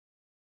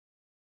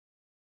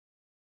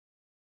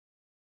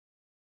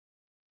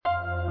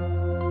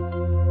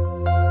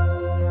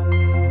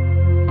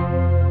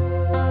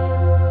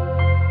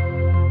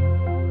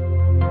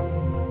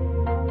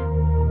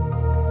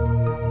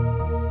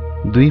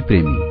दुई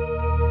प्रेमी।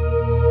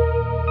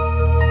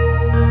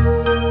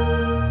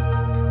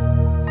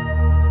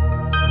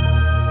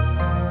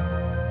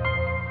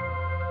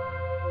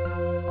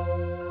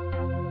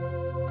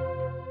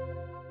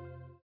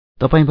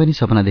 तपाईं पनि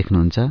सपना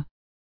देख्नुहुन्छ?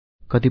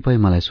 कतिपय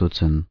मलाई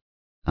सोध्छन्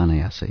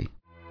अनायासै।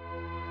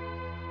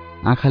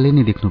 आँखाले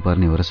नै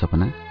देख्नुपर्ने हो र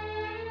सपना?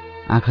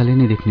 आँखाले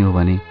नै देख्ने हो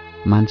भने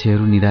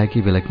मान्छेहरू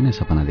निदाएकै बेला किन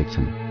सपना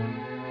देख्छन्?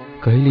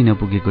 कहिले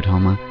नपुगेको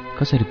ठाउँमा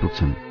कसरी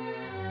पुग्छन्?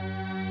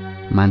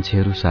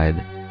 मान्छेहरू सायद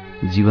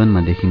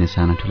जीवनमा देखिने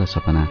साना ठूला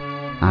सपना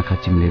आँखा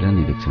चिम्लेर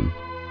नै देख्छन्।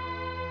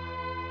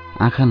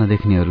 आँखा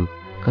नदेख्नेहरू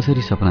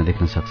कसरी सपना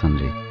देख्न सक्छन्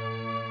रे?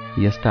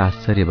 यस्ता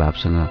आश्चर्य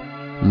भावसँग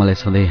मलाई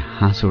सधैँ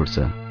हाँसो उठ्छ।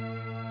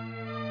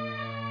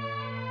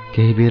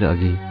 केही बेर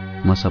अघि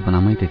म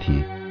सपनामै त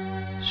थिएँ,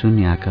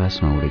 शून्य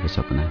आकाशमा उडेको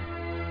सपना।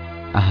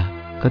 आहा,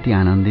 कति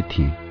आनन्दित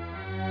थिएँ।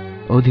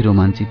 औधी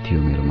रोमाञ्चित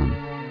थियो मेरो मन।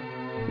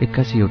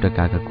 एक्कासी एउटा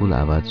काकाकुल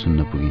आवाज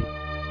सुन्न पुगेँ।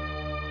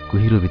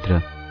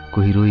 कुहिरोभित्र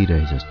कोही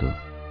रोइरहे जस्तो।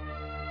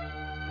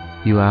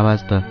 यो आवाज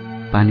त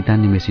पानी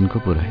तान्ने मेसिनको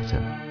पो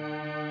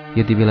रहेछ।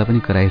 यति बेला पनि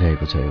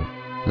कराइरहेको छ यो।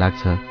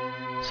 लाग्छ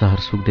सहर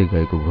सुक्दै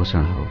गएको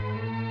घोषणा हो।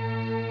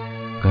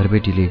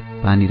 घरबेटीले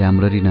पानी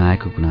राम्ररी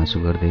नआएको गुनासो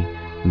गर्दै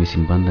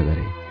मेसिन बन्द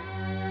गरे।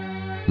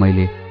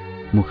 मैले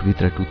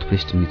मुखभित्र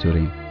टुथपेस्ट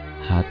निचोरेँ।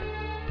 हात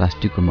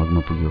प्लास्टिकको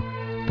मगमा पुग्यो,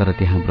 तर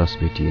त्यहाँ ब्रस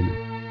भेटिएन।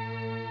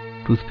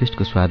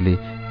 टुथपेस्टको स्वादले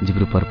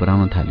जिब्रो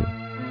परपराउन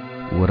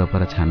थाल्यो।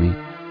 वरपर छामे,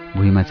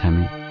 भुइँमा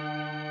छामे,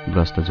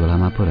 ब्रस त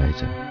झोलामा पो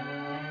रहेछ।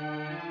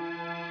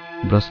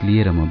 ब्रस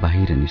लिएर म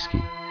बाहिर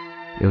निस्केँ।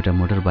 एउटा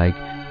मोटर बाइक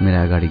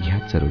मेरा अगाडि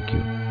घ्याच्च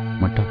रोकियो।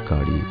 म टक्क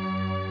अडिएँ।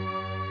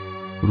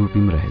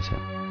 रुपिम रहेछ।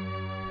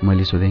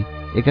 मैले सोधेँ,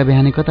 एका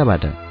बिहानै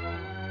कताबाट?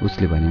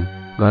 उसले भन्यो,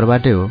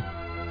 घरबाटै हो,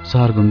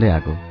 सहर घुम्दै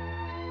आएको।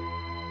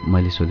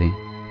 मैले सोधेँ,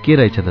 के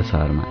रहेछ त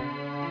सहरमा?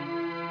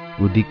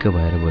 ऊ दिक्क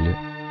भएर बोल्यो,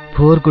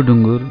 फोहोरको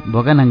डुङ्गुर,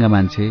 भोकानाङ्गा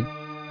मान्छे,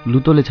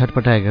 लुतोले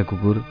छटपटाएका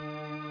कुकुर,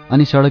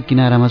 अनि सडक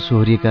किनारामा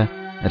सोहोरिएका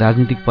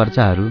राजनीतिक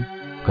पर्चाहरू,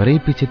 घरै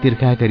पछि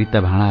तिर्खाएका रित्ता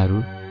भाँडाहरू।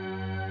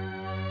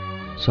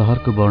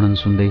 सहरको वर्णन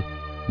सुन्दै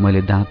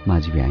मैले दाँत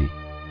माझी भ्याएँ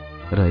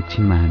र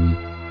एकछिनमा हामी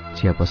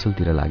चिया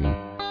पसलतिर लाग्यौँ।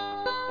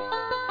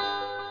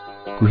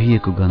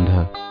 कुहिएको गन्ध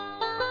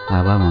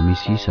हावामा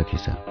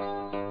मिसिसकेछ।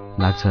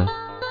 लाग्छ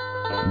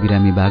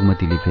बिरामी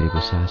बागमतीले फेरेको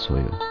सास हो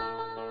यो।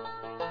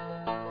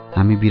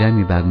 हामी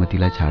बिरामी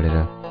बागमतीलाई छाडेर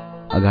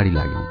अगाडि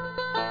लाग्यौँ।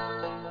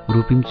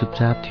 रुपिम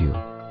चुपचाप थियो।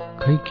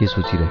 खै के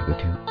सोचिरहेको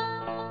थियो?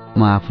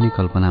 म आफ्नै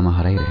कल्पनामा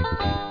हराइरहेको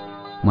थिएँ।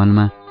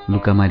 मनमा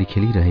लुकामारी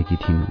खेलिरहेकी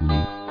थिइन् उनी।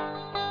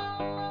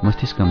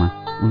 मस्तिष्कमा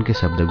उनकै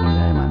शब्द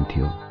गुन्जायमान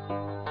थियो।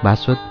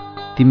 भास्वत,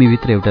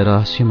 तिमीभित्र एउटा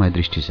रहस्यमय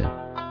दृष्टि छ।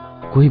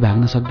 कोही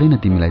भाग्न सक्दैन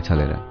तिमीलाई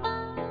छलेर।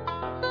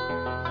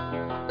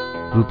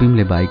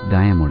 रुपिमले बाइक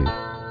दायाँ मोड्यो,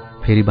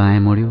 फेरि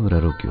बायाँ मोड्यो र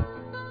रोक्यो।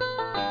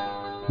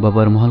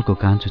 बबरमहलको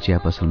कान्छो चिया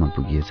पसलमा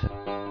पुगिएछ।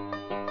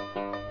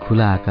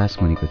 खुला आकाश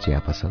मुनिको चिया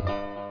पसल।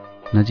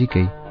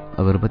 नजिकै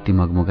अगरबत्ती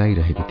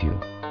मगमगाइरहेको थियो।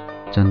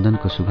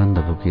 चन्दनको सुगन्ध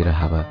बोकेर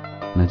हावा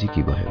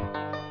नजिकै बह्यो।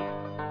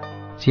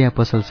 चिया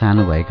पसल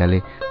सानो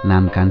भएकाले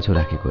नाम कान्छो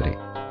राखेको रे।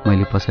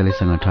 मैले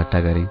पसलेसँग ठट्टा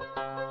गरेँ,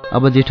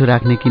 अब जेठो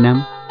राख्ने कि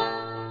नाम?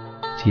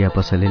 चिया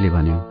पसलेले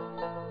भन्यो,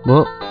 भो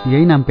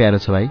यही नाम प्यारो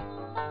छ भाइ।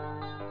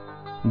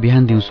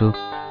 बिहान दिउँसो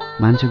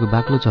मान्छेको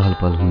बाक्लो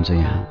चहलपहल हुन्छ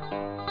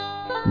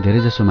यहाँ।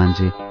 धेरैजसो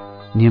मान्छे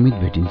नियमित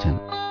भेटिन्छन्।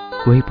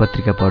 कोही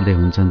पत्रिका पढ्दै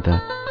हुन्छन्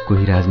त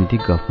कोही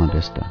राजनीतिक गफमा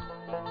व्यस्त।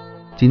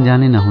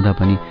 चिन्जानै नहुँदा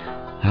पनि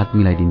हात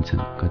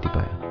मिलाइदिन्छन्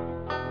कतिपय।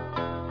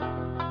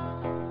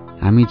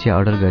 हामी चिया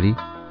अर्डर गरी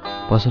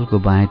पसलको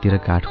बायाँतिर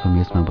काठको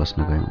मेचमा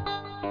बस्न गयौँ।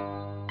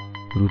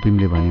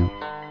 रुपिमले भन्यो,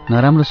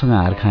 नराम्रोसँग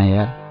हार खाएँ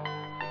यार।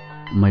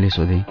 मैले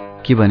सोधेँ,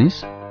 के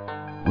भनिस्?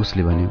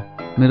 उसले भन्यो,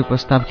 मेरो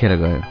प्रस्ताव खेर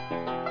गयो।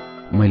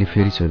 मैले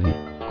फेरि सोधेँ,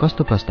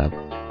 कस्तो प्रस्ताव?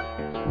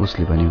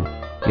 उसले भन्यो,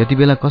 यति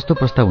बेला कस्तो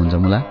प्रस्ताव हुन्छ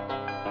मुला?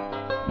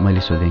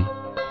 मैले सोधेँ,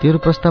 तेरो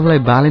प्रस्तावलाई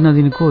बाले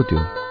नदिने को हो त्यो?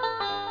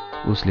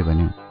 उसले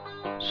भन्यो,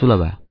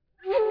 सुलभा।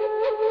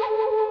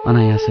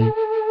 अनायासै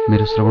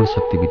मेरो श्रवण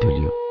शक्ति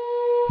बिथोलियो,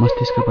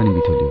 मस्तिष्क पनि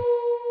बिथोलियो।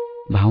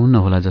 भाउन्न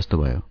होला जस्तो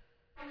भयो।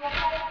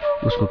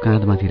 उसको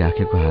काँधमाथि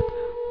राखेको हात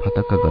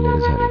फतक्क गलेर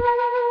झऱ्यो।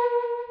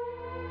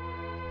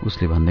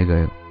 उसले भन्दै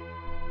गयो,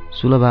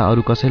 सुलभा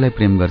अरू कसैलाई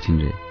प्रेम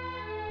गर्छिन् रे।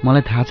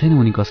 मलाई थाहा छैन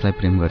उनी कसलाई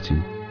प्रेम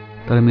गर्छिन्,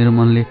 तर मेरो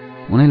मनले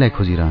उनैलाई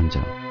खोजिरहन्छ।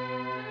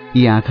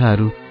 यी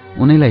आँखाहरू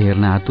उनैलाई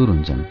हेर्न आतुर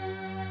हुन्छन्।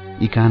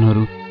 यी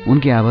कानहरू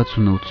उनकी आवाज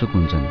सुन्न उत्सुक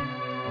हुन्छन्।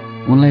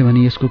 उनलाई भने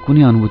यसको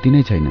कुनै अनुभूति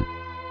नै छैन।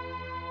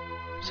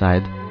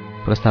 सायद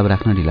प्रस्ताव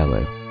राख्न ढिला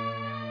भयो।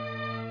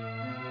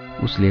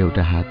 उसले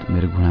एउटा हात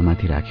मेरो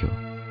घुँडामाथि राख्यो।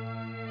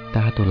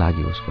 तातो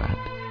लाग्यो उसको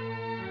हात।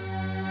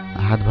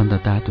 हातभन्दा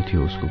तातो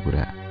थियो उसको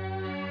कुरा।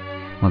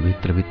 म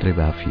भित्रभित्रै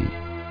बाफिएँ।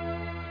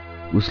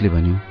 उसले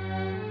भन्यो,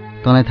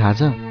 तँलाई थाहा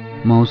छ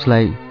म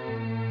उसलाई।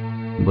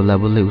 बोल्दा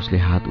बोल्दै उसले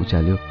हात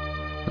उचाल्यो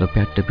र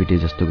प्याट्ट पिटे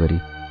जस्तो गरी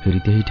फेरि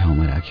त्यही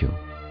ठाउँमा राख्यो।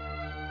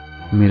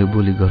 मेरो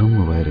बोली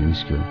गरुङ्गो भएर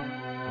निस्क्यो,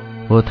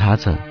 हो थाहा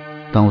छ,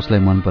 त उसलाई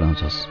मन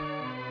पराउँछस्।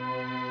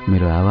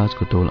 मेरो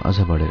आवाजको तोल अझ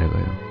बढेर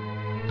गयो,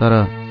 तर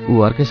ऊ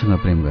अर्कैसँग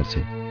प्रेम गर्छ।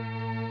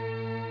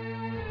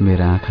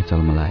 मेरा आँखा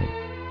चल्मलाए।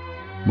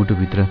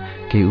 मुटुभित्र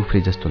केही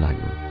उफ्रे जस्तो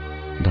लाग्यो।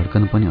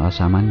 धड्कन पनि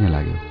असामान्य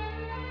लाग्यो।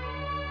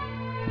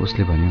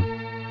 उसले भन्यो,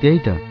 त्यही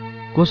त,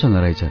 कोसँग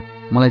रहेछ,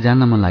 मलाई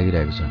जान्न मन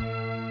लागिरहेको छ।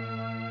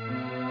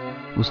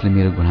 उसले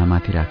मेरो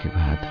घुँडामाथि राखेको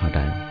हात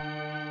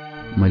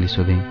हटायो। मैले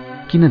सोधेँ,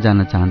 किन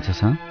जान्न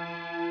चाहन्छस्?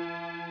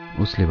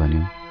 उसले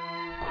भन्यो,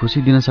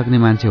 खुसी दिन सक्ने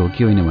मान्छे हो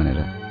कि होइन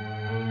भनेर।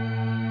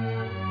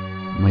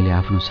 मैले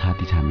आफ्नो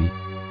छाती छामेँ।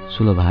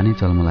 सुलभा नै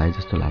चल्मलाए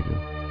जस्तो लाग्यो।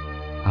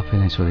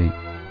 आफैलाई सोधेँ,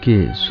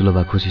 के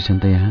सुलभा खुसी छन्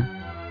त यहाँ?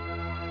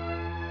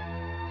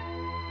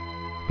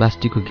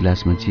 प्लास्टिकको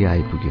गिलासमा चिया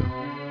आइपुग्यो।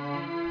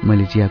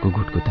 मैले चियाको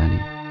घुटको ताने।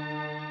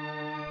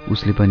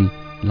 उसले पनि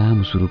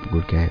लामो सुरुप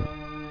गुड्क्यायो।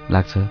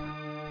 लाग्छ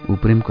ऊ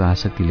प्रेमको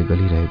आसक्तिले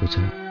गलिरहेको छ।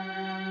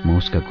 म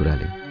उसका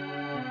कुराले।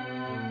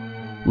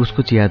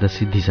 उसको चिया त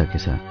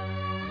सिद्धिसकेछ।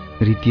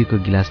 रितिएको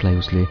गिलासलाई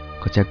उसले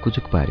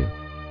कच्याककुचुक पार्यो।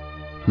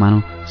 मानौ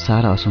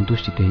सारा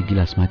असन्तुष्टि त्यही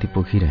गिलासमाथि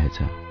पोखिरहेछ।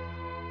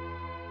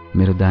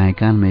 मेरो दायाँ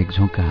कानमा एक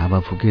झोंका हावा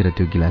फुकेर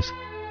त्यो गिलास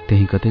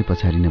त्यही कतै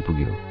पछारिन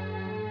पुग्यो।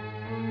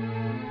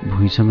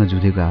 भुइँसँग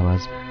जुधेको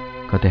आवाज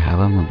कतै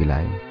हावामा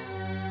बिलायो।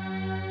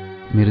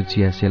 मेरो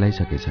चिया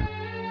सेलाइसकेछ।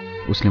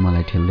 उसले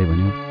मलाई ठेल्दै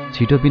भन्यो,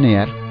 छिटो पिन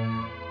यार।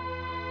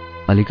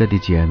 अलिकति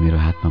चिया मेरो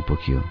हातमा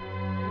पोखियो।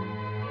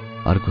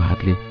 अर्को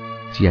हातले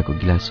चियाको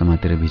गिलास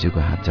समातेर भिजेको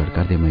हात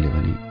झड्कार्दै मैले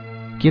भने,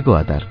 के को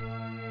हतार?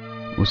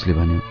 उसले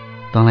भन्यो,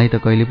 तँलाई त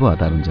कहिले पो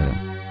हतार हुन्छ र?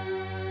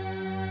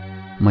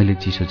 मैले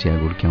चिसो चिया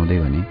गुड्क्याउँदै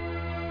भने,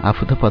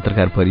 आफू त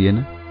पत्रकार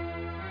परिएन।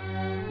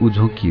 ऊ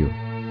झोकियो।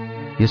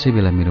 यसै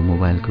बेला मेरो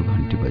मोबाइलको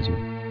घन्टी बज्यो।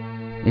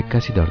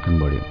 एक्कासी धड्कन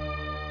बढ्यो।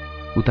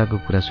 उताको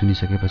कुरा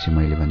सुनिसकेपछि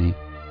मैले भने,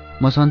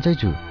 म सन्चै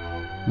छु,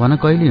 भन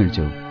कहिले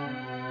हिँड्छौ?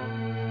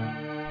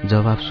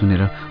 जवाफ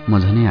सुनेर म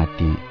झनै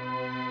आत्तिएँ।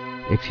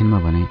 एकछिनमा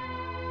भने,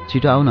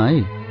 छिटो आउन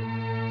है।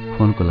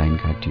 फोनको लाइन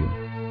काटियो।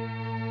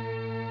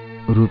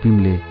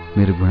 रुपिमले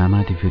मेरो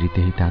घुँडामाथि फेरि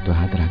त्यही तातो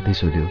हात राख्दै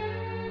सोध्यो,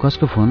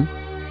 कसको फोन?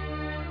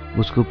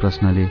 उसको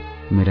प्रश्नले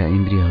मेरा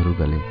इन्द्रियहरू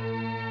गले।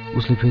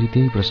 उसले फेरि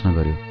त्यही प्रश्न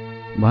गर्यो,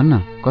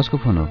 भन्न कसको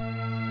फोन हो?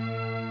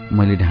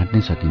 मैले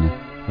ढाँट्नै सकिनँ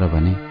र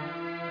भने,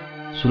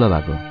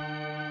 सुलभाको।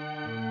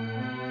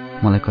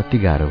 मलाई कति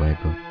गाह्रो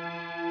भएको।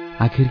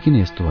 आखिर किन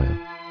यस्तो भयो?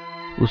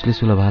 उसले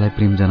सुलभालाई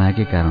प्रेम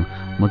जनाएकै कारण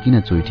म किन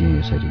चोइटिएँ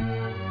यसरी?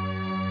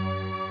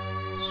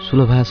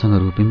 सुलभासँग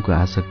रुपिमको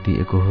आसक्ति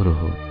एकोहोरो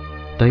हो।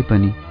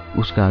 तैपनि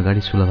उसका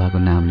अगाडि सुलभाको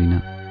नाम लिन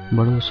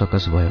बडो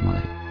सकस भयो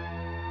मलाई।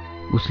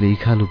 उसले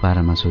इखालु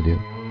पारामा सोध्यो,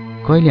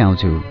 कहिले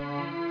आउँछौ?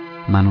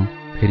 मानौ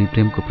फेरि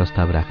प्रेमको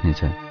प्रस्ताव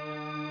राख्नेछ।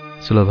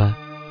 सुलभा,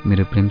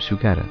 मेरो प्रेम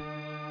स्वीकार।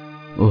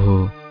 ओहो,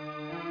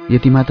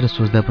 यति मात्र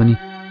सोच्दा पनि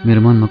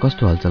मेरो मनमा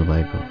कस्तो हलचल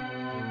भएको।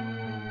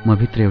 म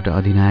भित्र एउटा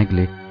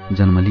अधिनायकले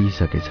जन्म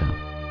लिइसकेछ।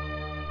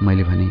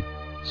 मैले भने,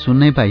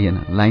 सुन्नै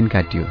पाइएन, लाइन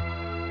काटियो।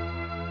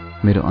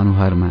 मेरो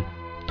अनुहारमा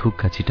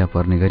थुक्का छिटा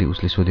पर्ने गरी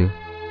उसले सोध्यो,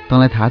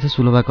 तँलाई थाहा छ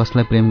सुलभा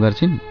कसलाई प्रेम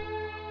गर्छिन्?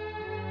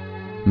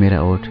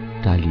 मेरा ओठ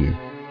टालिए।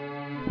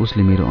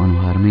 उसले मेरो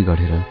अनुहारमै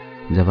गढेर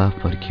जवाफ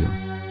फर्कियो।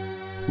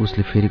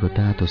 उसले फेरिको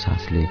तातो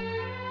सासले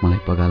मलाई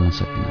पगाल्न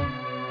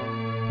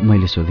सकेन।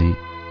 मैले सोधेँ,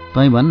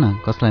 तँ भन्न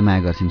कसलाई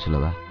माया गर्छिन्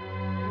सुलभा?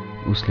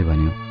 उसले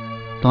भन्यो,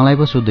 तँलाई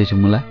पो सोध्दैछु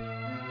मुला।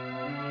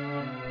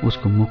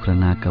 उसको मुख र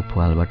नाकका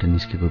प्वालबाट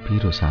निस्केको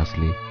पिरो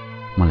सासले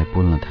मलाई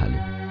पोल्न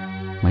थाल्यो।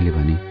 मैले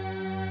भने,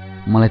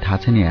 मलाई थाहा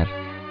छैन यार।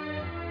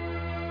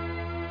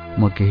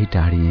 म केही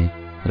टाढिएँ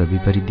र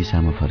विपरीत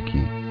दिशामा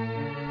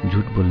फर्किएँ।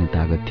 झुट बोल्ने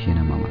तागत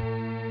थिएन ममा।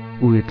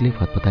 ऊ एक्लै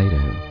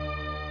फतफताइरह्यो।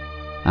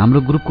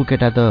 हाम्रो ग्रुपको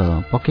केटा त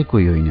पक्कै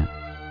कोही होइन।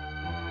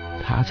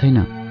 थाहा छैन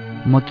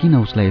म किन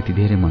उसलाई यति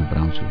धेरै मन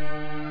पराउँछु।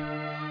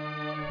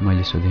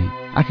 मैले सोधेँ,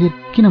 आखिर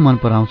किन मन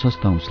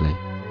पराउँछस् त उसलाई?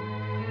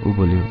 ऊ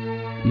बोल्यो,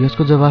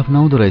 यसको जवाफ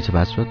नहुँदो रहेछ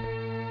भास्वत।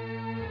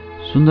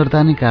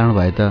 सुन्दरता नै कारण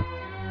भए त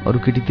अरू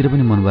केटीतिर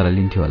पनि मनबाट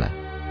लिन्थ्यो होला।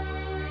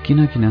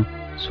 किन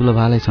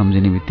सुलभालाई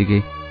सम्झिने बित्तिकै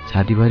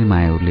छातीभरि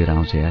माया उर्लेर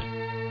आउँछ यार।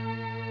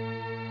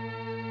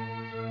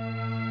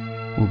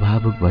 ऊ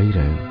भावुक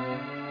भइरह्यो।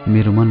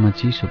 मेरो मनमा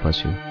चिसो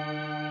पस्यो।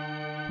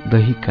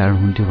 दैहिक कारण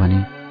हुन्थ्यो भने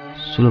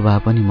सुलभा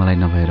पनि मलाई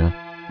नभएर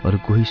अरू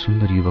कोही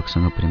सुन्दर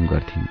युवकसँग प्रेम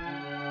गर्थिन्।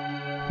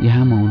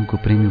 यहाँ म उनको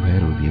प्रेमी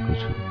भएर उभिएको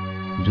छु,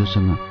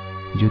 जोसँग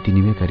ज्योति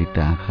निभेका रिक्त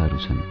आँखाहरू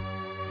छन्।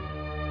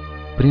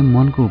 प्रेम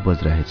मनको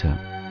उपज रहेछ,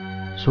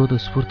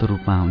 स्वतस्फूर्त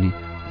रूपमा आउने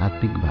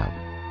आत्मिक भाव।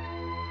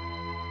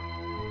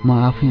 म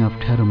आफै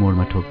अप्ठ्यारो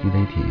मोडमा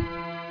ठोक्किँदै थिएँ।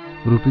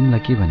 रुपिमलाई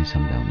के भनी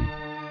सम्झाउने?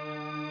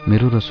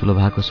 मेरो र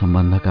सुलभाको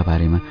सम्बन्धका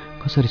बारेमा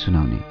कसरी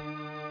सुनाउने?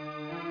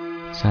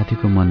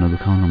 साथीको मन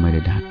नदुखाउन मैले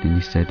ढाँट्ने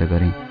निश्चय त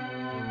गरेँ,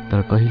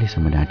 तर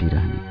कहिलेसम्म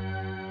ढाँटिरहने?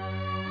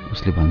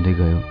 उसले भन्दै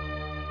गयो,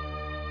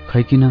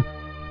 खै किन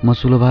म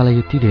सुलभालाई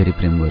यति धेरै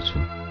प्रेम गर्छु।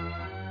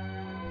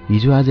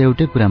 हिजो आज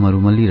एउटै कुरामा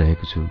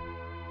रुमल्लिरहेको छु।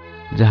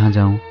 जहाँ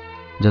जाउँ,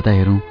 जता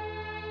हेरौँ,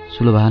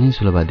 सुलभा नै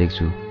सुलभा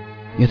देख्छु।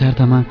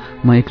 यथार्थमा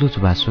म एक्लो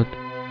छु भास्वत।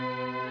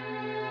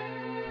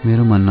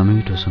 मेरो मन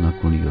नमिठोसँग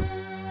कुणियो।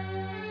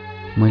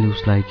 मैले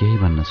उसलाई केही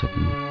भन्न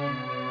सकिनँ।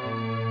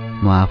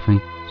 म आफै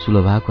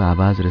सुलभाको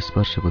आवाज र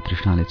स्पर्शको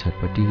तृष्णाले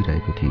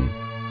छटपटिरहेको थिएँ।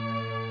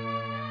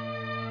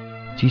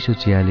 चिसो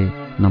चियाले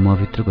न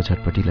मभित्रको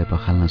छटपटीलाई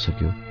पखाल्न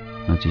सक्यो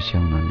न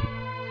चिस्याउन नै,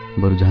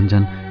 बरु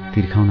झन्झन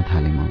तिर्खाउन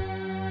थाले म।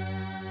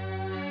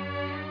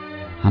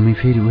 हामी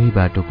फेरि उही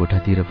बाटो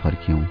कोठातिर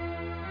फर्क्यौं।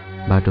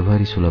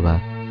 बाटोभरि सुलभा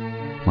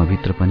म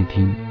भित्र पनि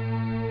थिइन्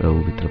र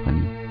ऊ भित्र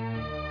पनि।